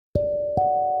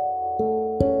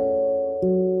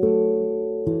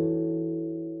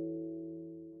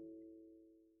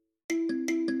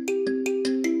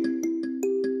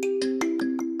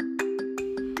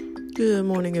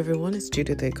morning, everyone. It's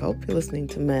Judith A. Cope. You're listening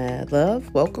to Mad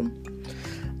Love. Welcome.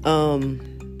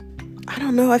 I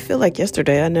don't know. I feel like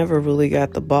yesterday I never really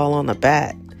got the ball on the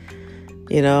bat.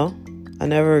 I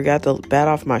never got the bat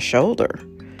off my shoulder.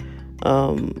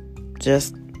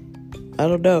 Just, I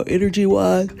don't know,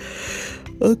 energy-wise.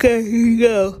 Okay, here you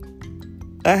go.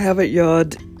 I haven't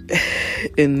yawned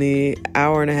in the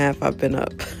hour and a half I've been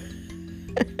up.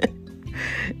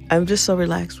 I'm just so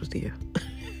relaxed with you.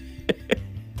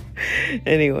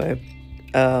 Anyway,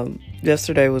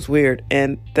 yesterday was weird,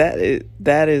 and that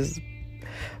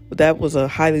was a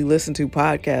highly listened to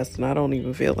podcast, and I don't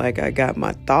even feel like I got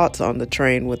my thoughts on the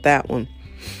train with that one.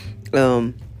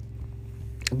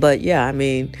 But yeah, I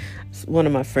mean, one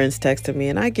of my friends texted me,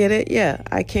 and I get it. Yeah,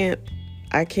 I can't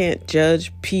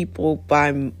judge people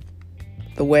by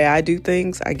the way I do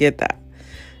things. I get that.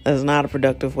 That's not a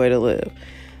productive way to live.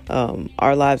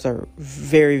 Our lives are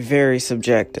very, very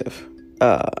subjective.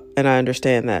 And I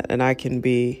understand that. And I can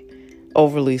be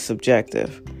overly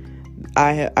subjective.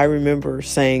 I remember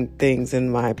saying things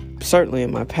certainly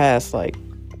in my past, like,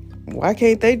 why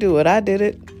can't they do it? I did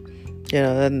it.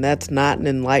 And that's not an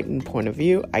enlightened point of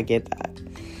view. I get that.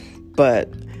 But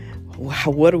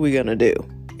what are we going to do?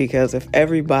 Because if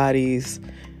everybody's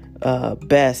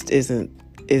best isn't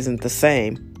the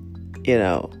same,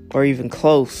 or even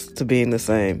close to being the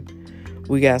same,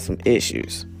 we got some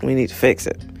issues. We need to fix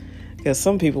it. Because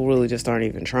some people really just aren't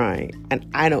even trying. And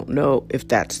I don't know if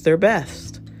that's their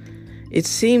best. It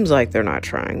seems like they're not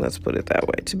trying, let's put it that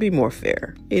way, to be more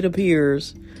fair. It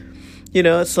appears,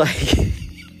 it's like,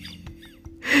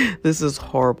 this is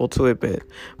horrible to admit,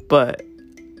 but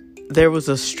there was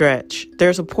a stretch.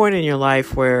 There's a point in your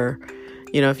life where,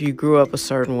 if you grew up a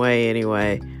certain way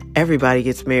anyway, everybody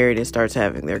gets married and starts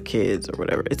having their kids or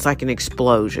whatever. It's like an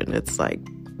explosion. It's like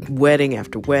wedding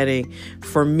after wedding.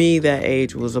 For me, that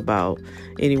age was about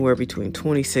anywhere between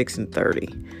 26 and 30,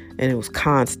 and it was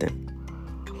constant.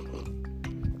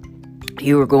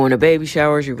 You were going to baby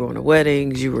showers, you were going to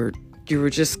weddings, you were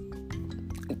just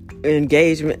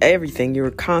engagement, everything. You were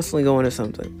constantly going to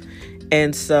something.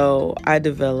 And so I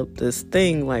developed this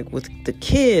thing, like with the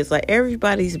kids, like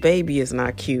everybody's baby is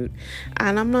not cute.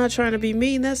 And I'm not trying to be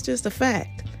mean. That's just a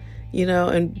fact,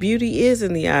 and beauty is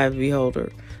in the eye of the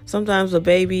beholder. Sometimes a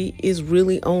baby is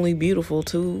really only beautiful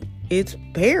to its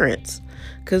parents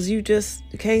because you just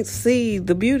can't see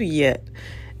the beauty yet.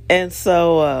 And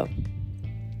so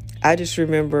I just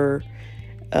remember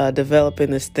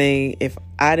developing this thing. If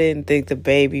I didn't think the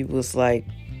baby was like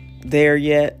there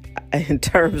yet in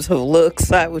terms of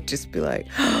looks, I would just be like,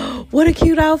 oh, what a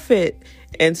cute outfit.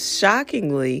 And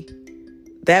shockingly,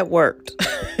 that worked.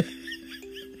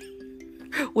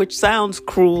 Which sounds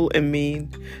cruel and mean,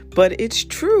 but it's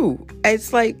true.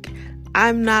 It's like,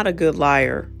 I'm not a good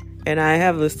liar. And I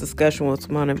have this discussion with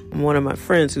one of my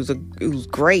friends who's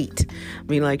great. I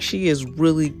mean, like, she is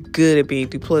really good at being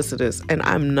duplicitous, and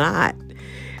I'm not.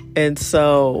 And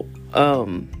so,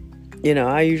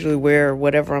 I usually wear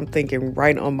whatever I'm thinking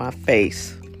right on my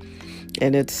face.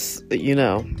 And it's,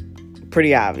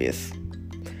 pretty obvious.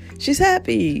 She's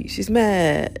happy. She's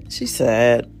mad. She's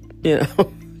sad.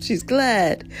 She's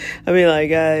glad. I mean, like,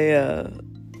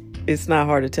 it's not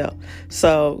hard to tell.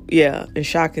 So, yeah. And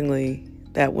shockingly,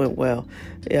 that went well.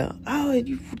 Yeah. Oh,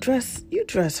 you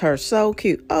dress her so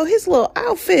cute. Oh, his little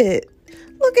outfit.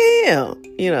 Look at him.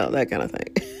 That kind of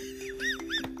thing.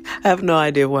 I have no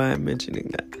idea why I'm mentioning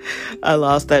that. I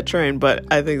lost that train,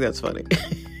 but I think that's funny.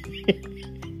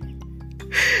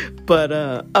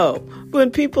 But,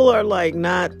 when people are like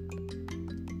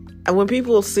when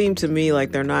people seem to me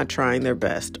like they're not trying their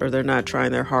best or they're not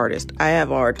trying their hardest, I have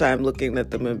a hard time looking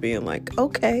at them and being like,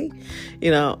 okay,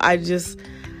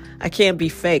 I can't be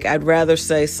fake. I'd rather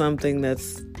say something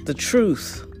that's the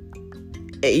truth,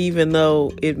 even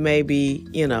though it may be,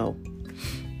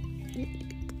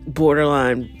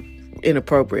 borderline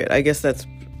inappropriate. I guess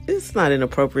it's not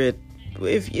inappropriate.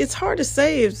 If it's hard to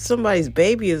say if somebody's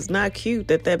baby is not cute,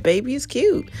 that baby is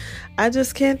cute. I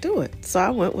just can't do it. So I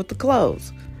went with the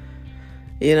clothes,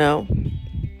 and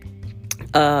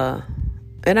I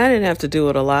didn't have to do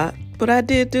it a lot, but I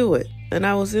did do it. And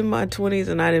I was in my 20s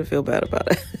and I didn't feel bad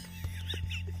about it.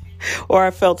 Or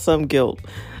I felt some guilt.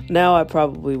 Now I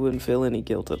probably wouldn't feel any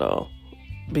guilt at all,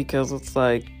 because it's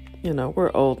like,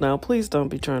 we're old now. Please don't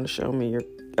be trying to show me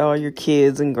all your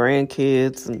kids and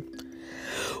grandkids, and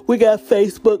we got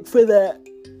Facebook for that.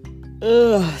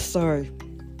 Ugh, sorry.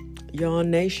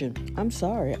 Yawn Nation. I'm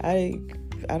sorry. I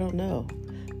don't know.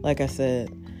 Like I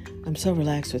said, I'm so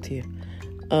relaxed with you.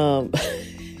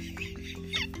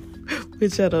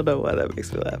 Which I don't know why that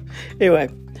makes me laugh. Anyway,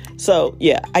 So,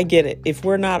 yeah, I get it. If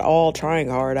we're not all trying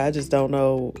hard, I just don't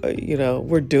know,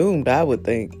 we're doomed, I would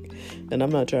think. And I'm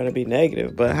not trying to be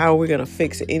negative, but how are we going to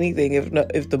fix anything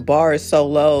if the bar is so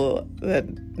low that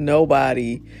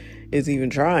nobody is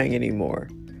even trying anymore?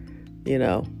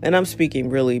 And I'm speaking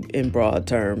really in broad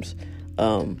terms.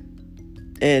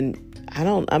 And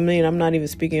I'm not even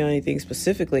speaking on anything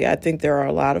specifically. I think there are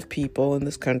a lot of people in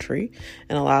this country,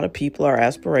 and a lot of people are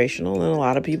aspirational and a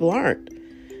lot of people aren't.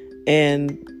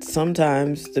 And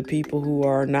sometimes the people who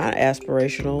are not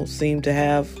aspirational seem to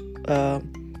have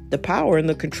the power and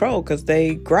the control because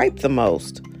they gripe the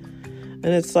most. And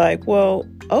it's like, well,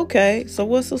 okay, so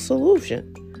what's the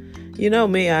solution? You know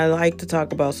me, I like to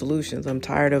talk about solutions. I'm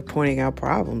tired of pointing out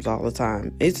problems all the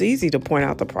time. It's easy to point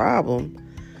out the problem.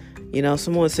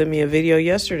 Someone sent me a video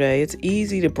yesterday. It's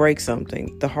easy to break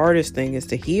something. The hardest thing is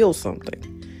to heal something.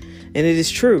 And it is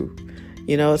true.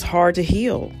 It's hard to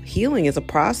heal. Healing is a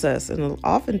process, and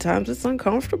oftentimes it's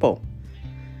uncomfortable.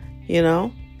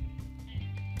 That's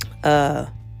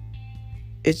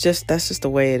just the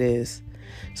way it is.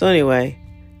 So anyway,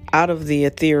 out of the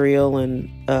ethereal and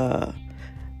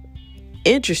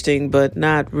interesting, but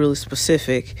not really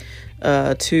specific,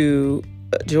 to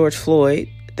George Floyd,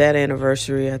 that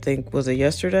anniversary, I think, was it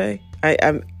yesterday?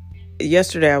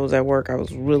 Yesterday I was at work. I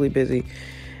was really busy.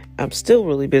 I'm still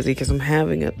really busy because I'm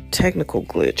having a technical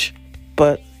glitch,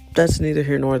 but that's neither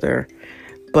here nor there.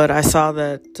 But I saw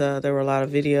that there were a lot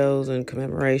of videos and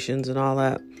commemorations and all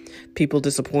that. People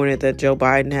disappointed that Joe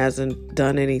Biden hasn't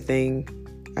done anything.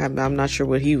 I'm not sure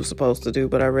what he was supposed to do,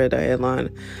 but I read a headline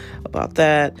about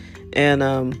that. And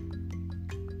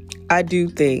I do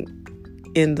think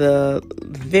in the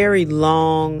very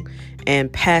long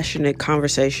and passionate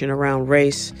conversation around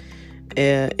race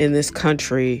in this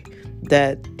country,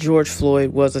 that George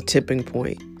Floyd was a tipping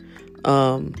point.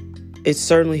 It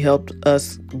certainly helped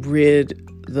us rid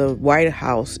the White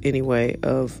House, anyway,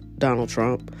 of Donald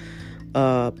Trump.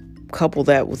 Couple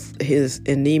that with his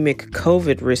anemic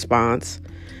COVID response.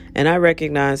 And I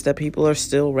recognize that people are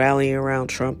still rallying around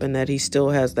Trump and that he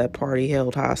still has that party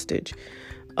held hostage.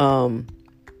 But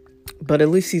at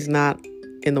least he's not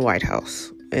in the White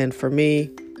House. And for me,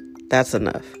 that's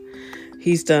enough.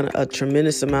 He's done a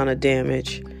tremendous amount of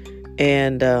damage.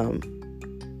 And the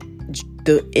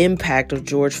impact of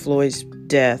George Floyd's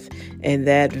death and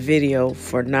that video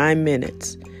for 9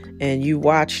 minutes, and you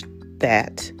watched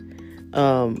that,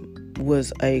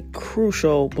 was a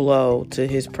crucial blow to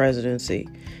his presidency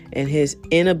and his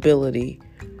inability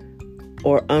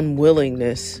or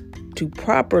unwillingness to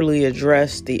properly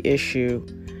address the issue.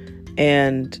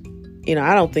 And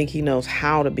I don't think he knows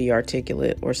how to be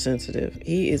articulate or sensitive.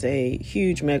 He is a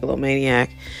huge megalomaniac,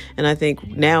 and I think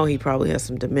now he probably has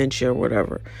some dementia or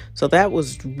whatever. So that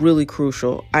was really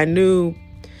crucial. I knew,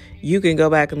 you can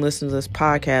go back and listen to this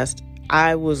podcast,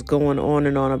 I was going on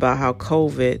and on about how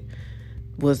COVID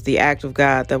was the act of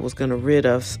God that was going to rid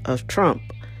us of Trump.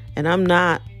 And I'm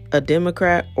not a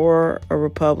Democrat or a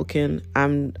Republican.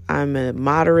 I'm a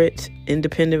moderate,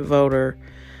 independent voter.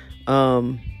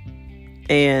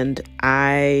 And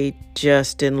I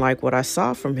just didn't like what I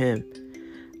saw from him.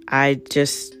 I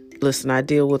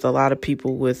deal with a lot of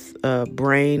people with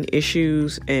brain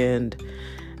issues, and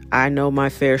I know my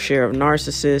fair share of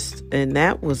narcissists, and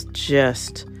that was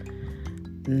just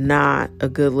not a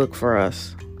good look for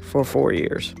us for 4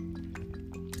 years.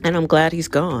 And I'm glad he's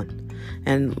gone.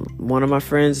 And one of my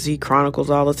friends, he chronicles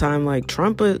all the time, like,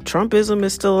 Trumpism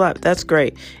is still alive. That's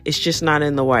great. It's just not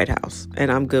in the White House.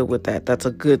 And I'm good with that. That's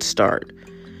a good start.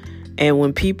 And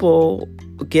when people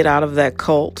get out of that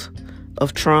cult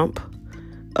of Trump,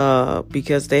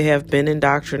 because they have been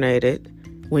indoctrinated,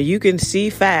 when you can see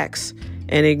facts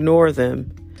and ignore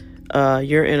them,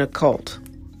 you're in a cult.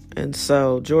 And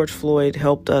so George Floyd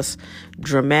helped us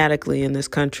dramatically in this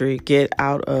country get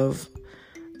out of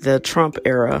the Trump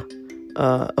era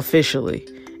officially.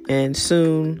 And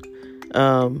soon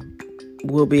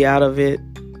we'll be out of it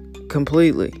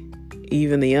completely,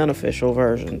 even the unofficial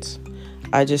versions.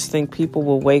 I just think people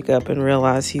will wake up and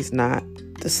realize he's not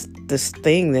this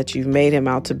thing that you've made him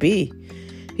out to be.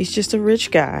 He's just a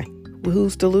rich guy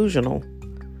who's delusional.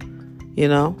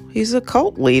 He's a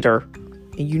cult leader.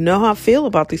 And you know how I feel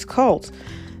about these cults.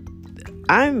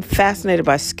 I'm fascinated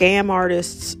by scam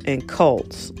artists and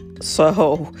cults.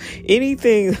 So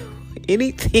anything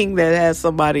that has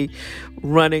somebody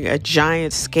running a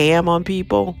giant scam on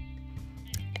people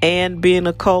and being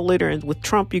a cult leader, and with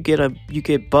Trump you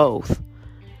get both,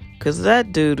 because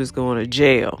that dude is going to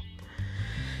jail.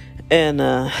 And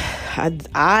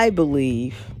I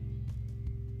believe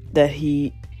that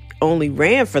he only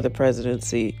ran for the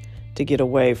presidency to get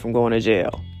away from going to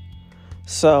jail.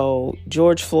 So,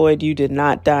 George Floyd, you did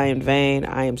not die in vain.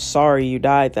 I am sorry you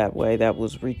died that way. That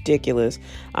was ridiculous.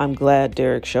 I'm glad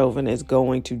Derek Chauvin is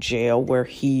going to jail where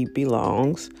he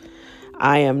belongs.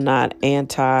 I am not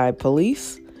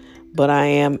anti-police, but I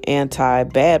am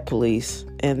anti-bad police.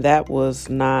 And that was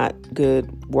not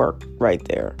good work right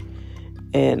there.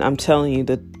 And I'm telling you,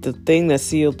 the thing that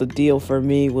sealed the deal for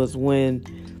me was when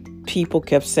people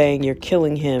kept saying, you're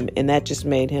killing him. And that just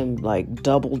made him like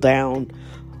double down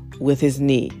with his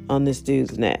knee on this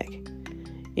dude's neck,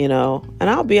 you know.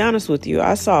 And I'll be honest with you,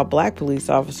 I saw a black police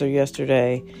officer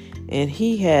yesterday, and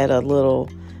he had a little,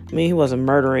 I mean, he wasn't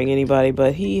murdering anybody,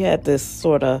 but he had this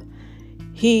sort of,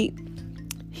 he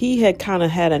had kind of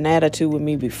had an attitude with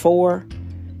me before,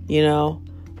 you know,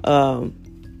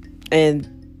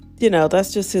 and, you know,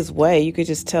 that's just his way. You could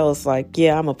just tell it's like,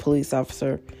 yeah, I'm a police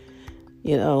officer,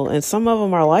 you know, and some of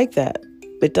them are like that.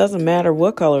 It doesn't matter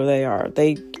what color they are.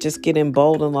 They just get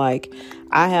emboldened like,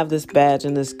 I have this badge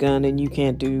and this gun and you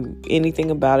can't do anything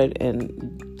about it.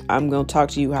 And I'm going to talk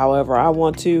to you however I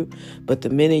want to. But the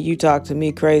minute you talk to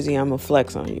me crazy, I'm going to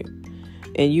flex on you.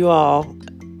 And you all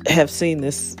have seen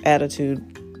this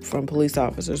attitude from police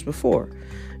officers before.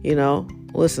 You know,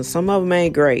 listen, some of them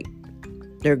ain't great.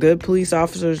 They're good police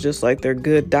officers, just like they're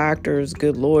good doctors,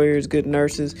 good lawyers, good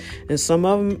nurses. And some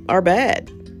of them are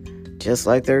bad. Just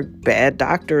like they're bad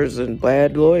doctors and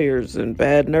bad lawyers and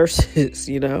bad nurses,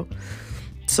 you know?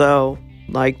 So,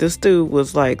 like, this dude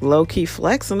was, like, low-key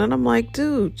flexing, and I'm like,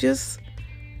 dude, just,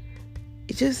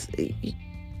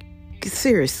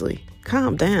 seriously,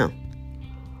 calm down.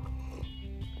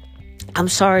 I'm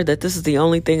sorry that this is the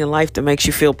only thing in life that makes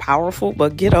you feel powerful,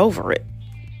 but get over it.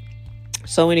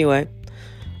 So, anyway,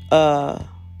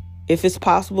 if it's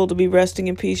possible to be resting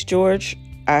in peace, George,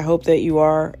 I hope that you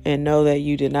are, and know that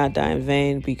you did not die in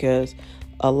vain, because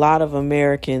a lot of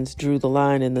Americans drew the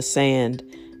line in the sand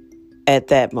at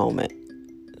that moment.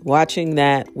 Watching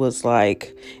that was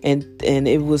like, and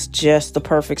it was just the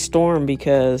perfect storm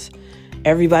because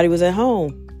everybody was at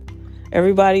home.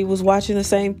 Everybody was watching the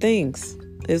same things.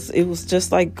 It was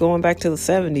just like going back to the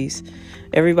 70s.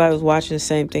 Everybody was watching the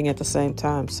same thing at the same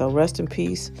time. So rest in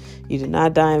peace. You did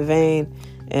not die in vain.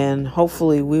 And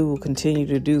hopefully we will continue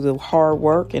to do the hard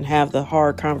work and have the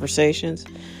hard conversations.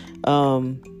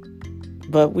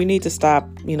 But we need to stop,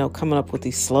 you know, coming up with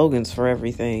these slogans for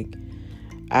everything.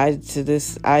 I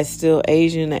still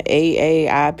Asian,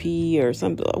 AAIP or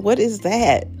something. What is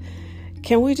that?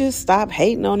 Can we just stop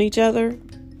hating on each other?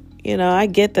 You know, I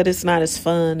get that it's not as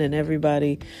fun and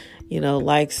everybody, you know,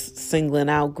 likes singling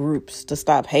out groups to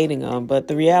stop hating on. But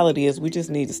the reality is we just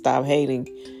need to stop hating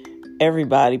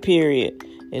everybody, period.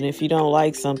 And if you don't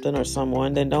like something or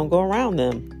someone, then don't go around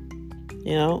them.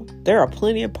 You know, there are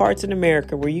plenty of parts in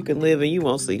America where you can live and you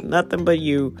won't see nothing but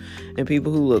you and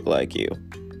people who look like you.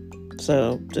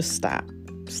 So just stop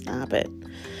it.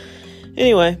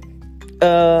 Anyway,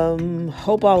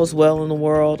 hope all is well in the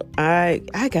world. I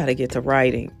got to get to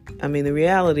writing. I mean, the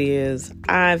reality is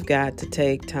I've got to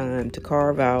take time to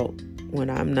carve out when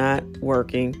I'm not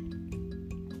working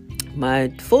my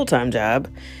full-time job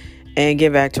and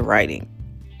get back to writing.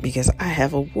 Because I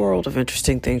have a world of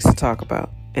interesting things to talk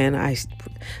about. And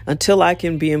until I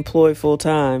can be employed full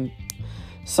time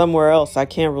somewhere else, I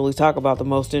can't really talk about the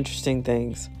most interesting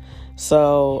things.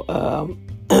 So,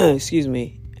 excuse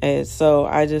me. And so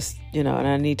I just, you know, and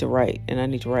I need to write, and I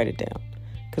need to write it down.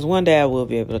 Because one day I will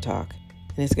be able to talk,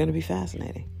 and it's going to be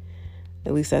fascinating.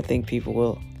 At least I think people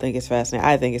will think it's fascinating.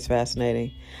 I think it's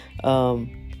fascinating.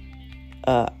 I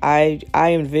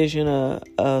envision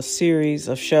a series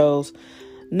of shows,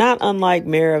 not unlike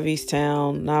Mayor of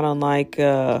Easttown, not unlike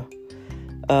The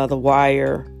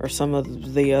Wire, or some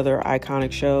of the other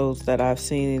iconic shows that I've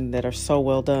seen that are so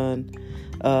well done.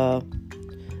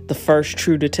 The first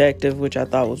True Detective, which I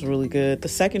thought was really good. The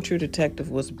second True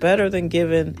Detective was better than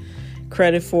given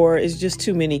credit for. It's just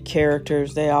too many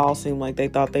characters. They all seem like they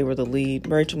thought they were the lead.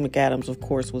 Rachel McAdams, of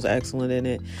course, was excellent in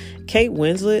it. Kate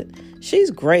Winslet,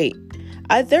 she's great.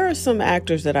 There are some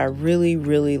actors that I really,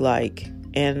 really like.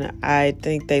 And I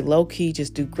think they low-key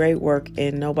just do great work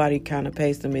and nobody kind of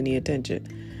pays them any attention.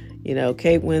 You know,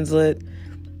 Kate Winslet,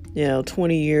 you know,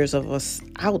 20 years of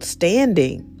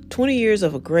outstanding, 20 years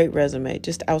of a great resume,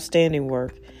 just outstanding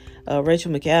work.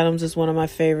 Rachel McAdams is one of my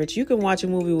favorites. You can watch a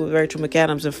movie with Rachel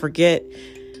McAdams and forget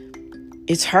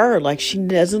it's her. Like, she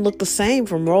doesn't look the same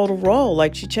from role to role.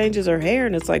 Like, she changes her hair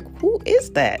and it's like, who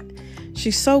is that?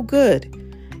 She's so good.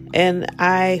 And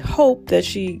I hope that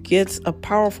she gets a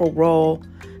powerful role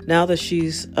now that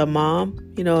she's a mom,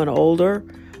 you know, and older.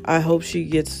 I hope she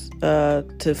gets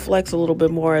to flex a little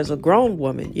bit more as a grown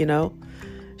woman, you know.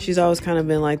 She's always kind of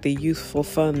been like the youthful,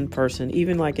 fun person.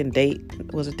 Even like in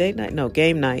was it date night? No,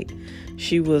 game night.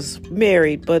 She was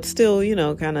married, but still,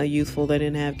 kind of youthful. They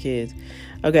didn't have kids.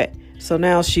 Okay, so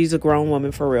now she's a grown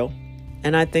woman for real.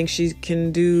 And I think she's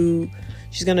going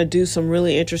to do some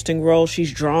really interesting roles.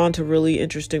 She's drawn to really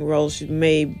interesting roles. She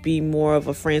may be more of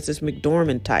a Frances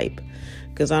McDormand type,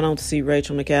 because I don't see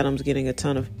Rachel McAdams getting a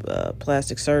ton of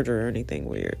plastic surgery or anything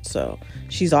weird. So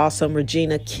she's awesome.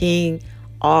 Regina King,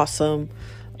 awesome.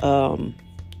 Meryl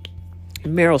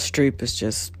Streep is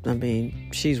just,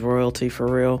 she's royalty for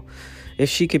real. If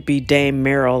she could be Dame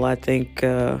Meryl, I think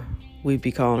we'd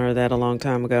be calling her that a long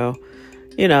time ago.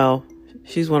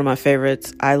 She's one of my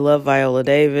favorites. I love Viola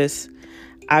Davis.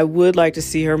 I would like to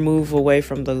see her move away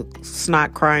from the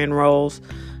snot crying roles.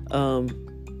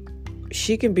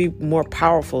 She can be more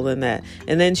powerful than that.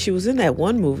 And then she was in that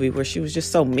one movie where she was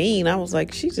just so mean. I was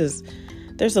like,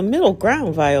 there's a middle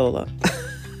ground, Viola.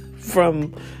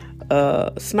 From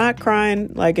snot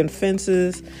crying like in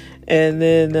Fences, and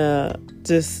then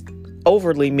just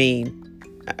overly mean.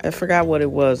 I forgot what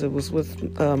it was. It was with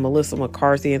Melissa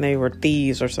McCarthy, and they were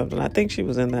thieves or something. I think she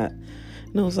was in that.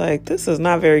 And I was like, this is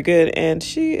not very good. And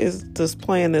she is just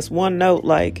playing this one note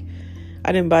like,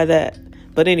 I didn't buy that.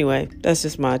 But anyway, that's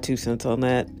just my 2 cents on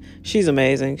that. She's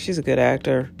amazing. She's a good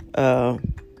actor.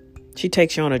 She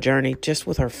takes you on a journey just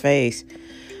with her face.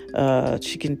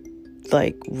 She can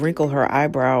like wrinkle her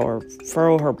eyebrow or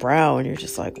furrow her brow, and you're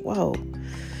just like, whoa.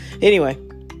 Anyway,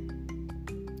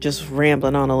 just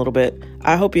rambling on a little bit.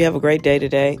 I hope you have a great day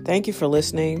today. Thank you for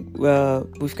listening.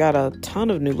 We've got a ton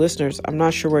of new listeners. I'm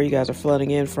not sure where you guys are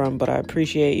flooding in from, but I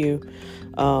appreciate you.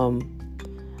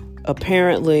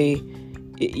 Apparently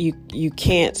you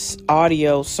can't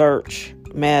audio search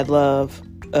Mad Love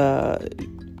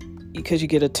because you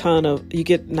get a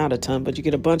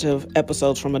bunch of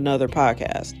episodes from another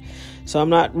podcast. So I'm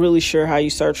not really sure how you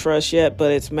search for us yet,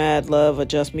 but it's Mad Love, a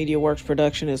Just Media Works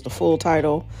production is the full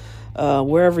title.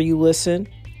 Wherever you listen,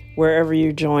 wherever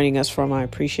you're joining us from, I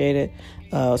appreciate it.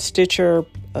 Stitcher,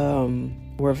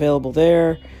 we're available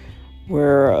there.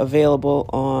 We're available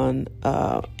on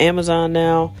Amazon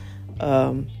now.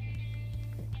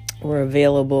 We're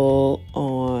available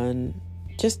on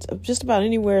just about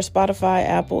anywhere, Spotify,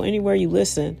 Apple, anywhere you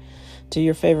listen to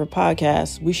your favorite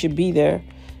podcasts. We should be there.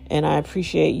 And I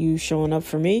appreciate you showing up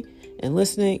for me and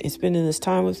listening and spending this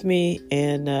time with me.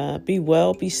 And be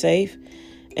well, be safe.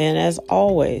 And as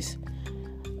always,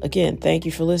 again, thank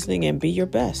you for listening, and be your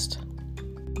best.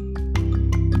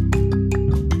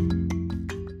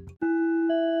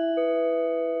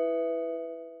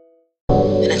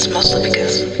 And it's mostly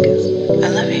because I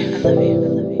love you.